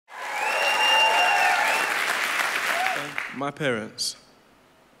My parents.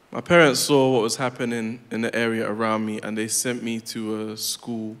 My parents saw what was happening in the area around me, and they sent me to a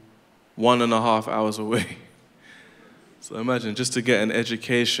school 1.5 hours away. So imagine, just to get an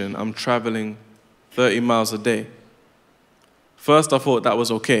education, I'm traveling 30 miles a day. First, I thought that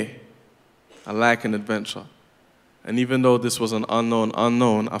was okay. I like an adventure. And even though this was an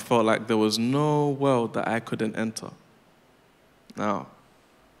unknown, I felt like there was no world that I couldn't enter. Now,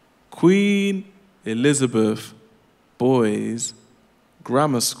 Queen Elizabeth Boys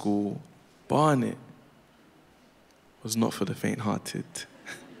Grammar School, Barnet, was not for the faint-hearted.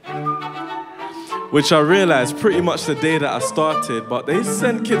 Which I realized pretty much the day that I started, but they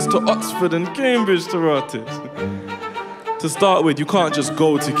sent kids to Oxford and Cambridge to rot it. To start with, you can't just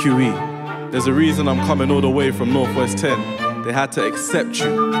go to QE. There's a reason I'm coming all the way from Northwest 10. They had to accept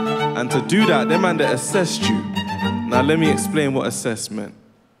you. And to do that, they man that assessed you. Now let me explain what assess meant.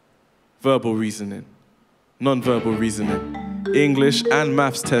 Verbal reasoning, non-verbal reasoning, English and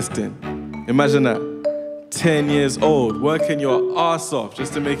maths testing. Imagine that. 10 years old, working your ass off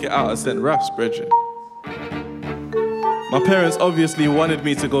just to make it out of St. Ralph's, brethren. My parents obviously wanted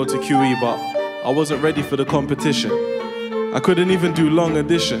me to go to QE, but I wasn't ready for the competition. I couldn't even do long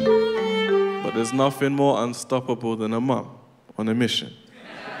addition. But there's nothing more unstoppable than a mum on a mission.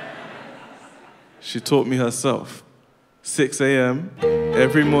 She taught me herself. 6 a.m.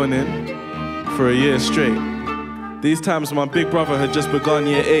 every morning for a year straight. These times my big brother had just begun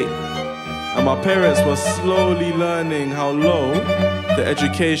year 8. And my parents were slowly learning how low the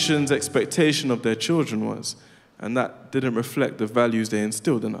education's expectation of their children was. And that didn't reflect the values they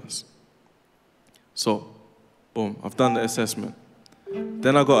instilled in us. So, boom, I've done the assessment.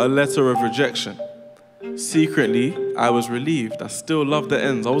 Then I got a letter of rejection. Secretly, I was relieved. I still loved the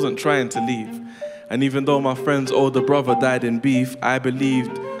ends. I wasn't trying to leave. And even though my friend's older brother died in beef, I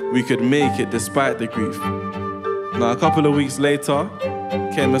believed we could make it despite the grief. Now, a couple of weeks later,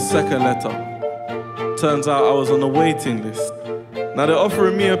 came a second letter. Turns out I was on the waiting list. Now they're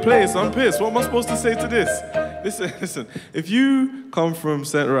offering me a place. I'm pissed. What am I supposed to say to this? Listen. If you come from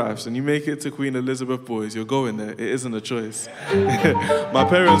St. Ralph's and you make it to Queen Elizabeth Boys, you're going there. It isn't a choice. My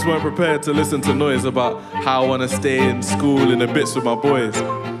parents weren't prepared to listen to noise about how I want to stay in school in the bits with my boys.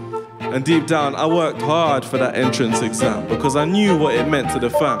 And deep down, I worked hard for that entrance exam because I knew what it meant to the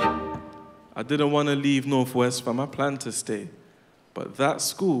fam. I didn't want to leave Northwest, fam. I planned to stay. But that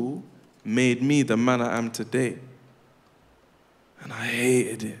school made me the man I am today. And I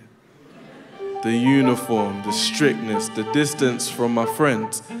hated it. The uniform, the strictness, the distance from my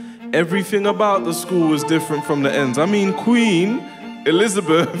friends. Everything about the school was different from the ends. I mean, Queen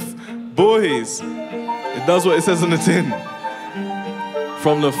Elizabeth Boys. It does what it says on the tin.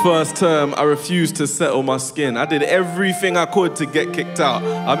 From the first term, I refused to settle my skin. I did everything I could to get kicked out.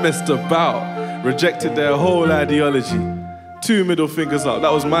 I messed about, rejected their whole ideology. 2 middle fingers up,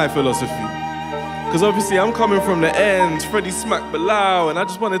 that was my philosophy. Because obviously I'm coming from the ends, Freddie smacked below, and I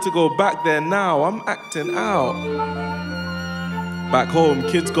just wanted to go back there now. I'm acting out. Back home,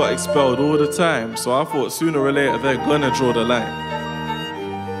 kids got expelled all the time, so I thought sooner or later they're gonna draw the line.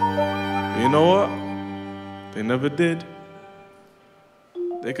 But you know what? They never did.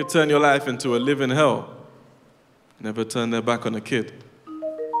 They could turn your life into a living hell. Never turn their back on a kid.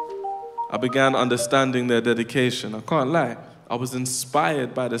 I began understanding their dedication. I can't lie, I was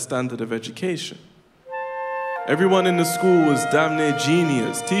inspired by the standard of education. Everyone in the school was damn near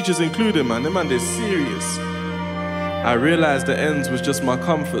genius. Teachers included, man. They're serious. I realized the ends was just my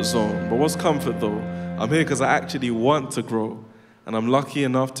comfort zone. But what's comfort, though? I'm here because I actually want to grow. And I'm lucky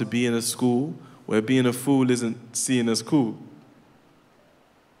enough to be in a school where being a fool isn't seen as cool.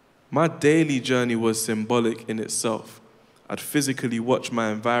 My daily journey was symbolic in itself. I'd physically watch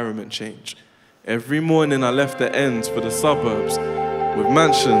my environment change. Every morning I left the ends for the suburbs with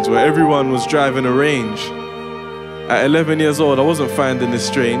mansions where everyone was driving a Range. At 11 years old, I wasn't finding this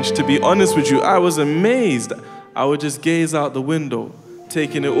strange. To be honest with you, I was amazed. I would just gaze out the window,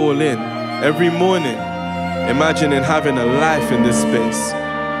 taking it all in, every morning, imagining having a life in this space.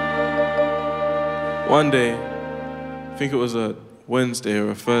 One day, I think it was a Wednesday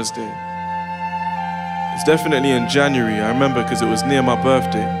or a Thursday. It's definitely in January, I remember, because it was near my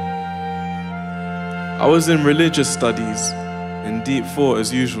birthday. I was in religious studies, in deep thought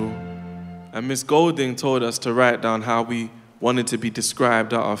as usual. And Miss Golding told us to write down how we wanted to be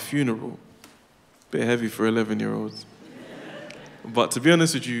described at our funeral. Bit heavy for 11-year-olds. But to be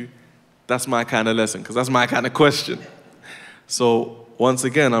honest with you, that's my kind of lesson, because that's my kind of question. So once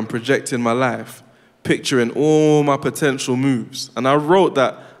again, I'm projecting my life, picturing all my potential moves. And I wrote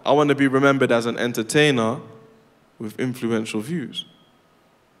that I want to be remembered as an entertainer with influential views.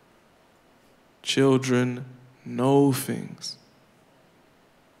 Children know things.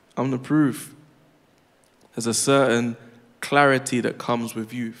 I'm the proof. There's a certain clarity that comes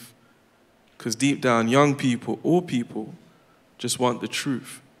with youth. Because deep down, young people, all people, just want the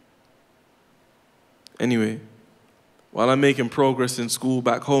truth. Anyway, while I'm making progress in school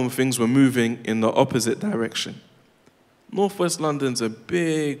back home, things were moving in the opposite direction. Northwest London's a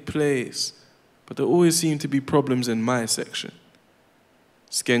big place, but there always seemed to be problems in my section.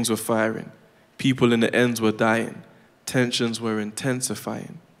 Skanks were firing, people in the ends were dying, tensions were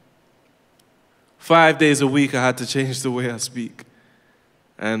intensifying. 5 days a week I had to change the way I speak.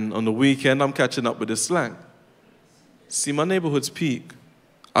 And on the weekend I'm catching up with the slang. See, my neighborhood's peak.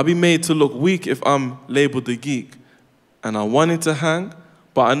 I'll be made to look weak if I'm labeled the geek. And I wanted to hang,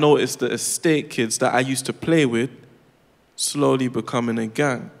 but I noticed the estate kids that I used to play with slowly becoming a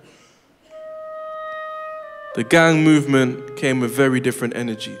gang. The gang movement came with very different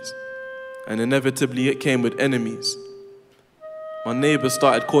energies, and inevitably it came with enemies. My neighbors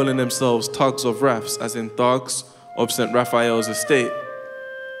started calling themselves Thugs of Raffs, as in thugs of St. Raphael's estate.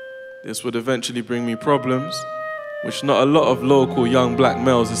 This would eventually bring me problems, which not a lot of local young black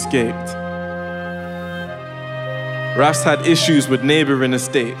males escaped. Raffs had issues with neighboring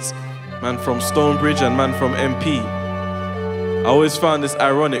estates, man from Stonebridge and man from MP. I always found this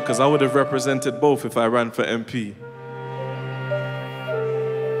ironic because I would have represented both if I ran for MP.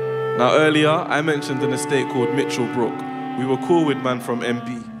 Now earlier, I mentioned an estate called Mitchell Brook. We were cool with man from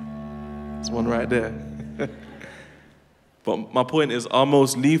MP. There's one right there. But my point is, our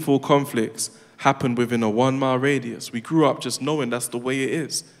most lethal conflicts happened within a 1 mile radius. We grew up just knowing that's the way it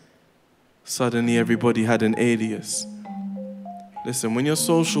is. Suddenly everybody had an alias. Listen, when your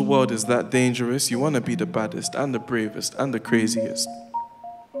social world is that dangerous, you want to be the baddest and the bravest and the craziest.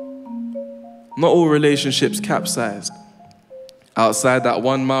 Not all relationships capsized. Outside that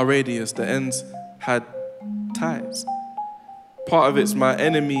 1 mile radius, the ends had ties. Part of it's my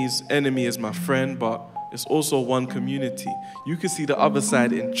enemy's enemy is my friend, but it's also one community. You can see the other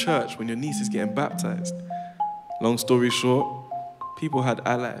side in church when your niece is getting baptized. Long story short, people had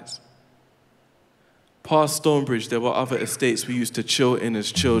allies. Past Stonebridge, there were other estates we used to chill in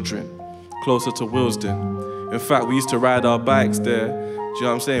as children, closer to Willesden. In fact, we used to ride our bikes there, do you know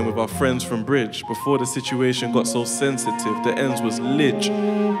what I'm saying, with our friends from Bridge. Before the situation got so sensitive, the ends was lich.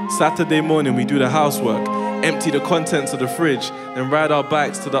 Saturday morning, we do the housework, empty the contents of the fridge, then ride our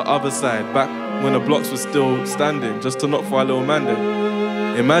bikes to the other side, back when the blocks were still standing, just to knock for our little man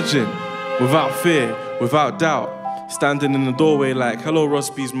there. Imagine, without fear, without doubt, standing in the doorway like, hello,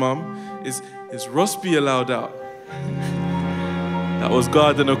 Rossby's mum, is Rossby allowed out? That was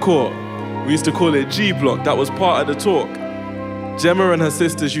guarding a court. We used to call it G Block, that was part of the talk. Gemma and her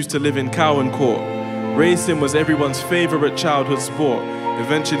sisters used to live in Cowan Court. Racing was everyone's favourite childhood sport.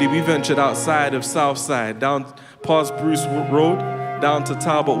 Eventually we ventured outside of Southside, down past Bruce Road, down to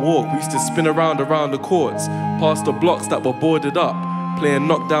Talbot Walk. We used to spin around the courts, past the blocks that were boarded up, playing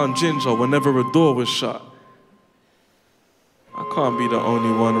knockdown ginger whenever a door was shut. I can't be the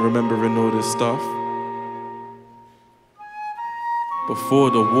only one remembering all this stuff. Before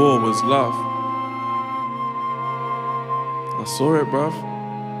the war was love. I saw it, bruv.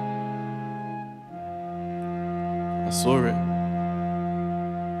 I saw it.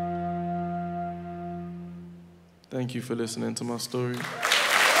 Thank you for listening to my story.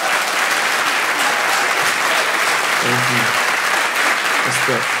 Thank you.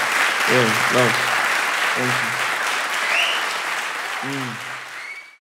 Respect. Yeah, love. Thank you.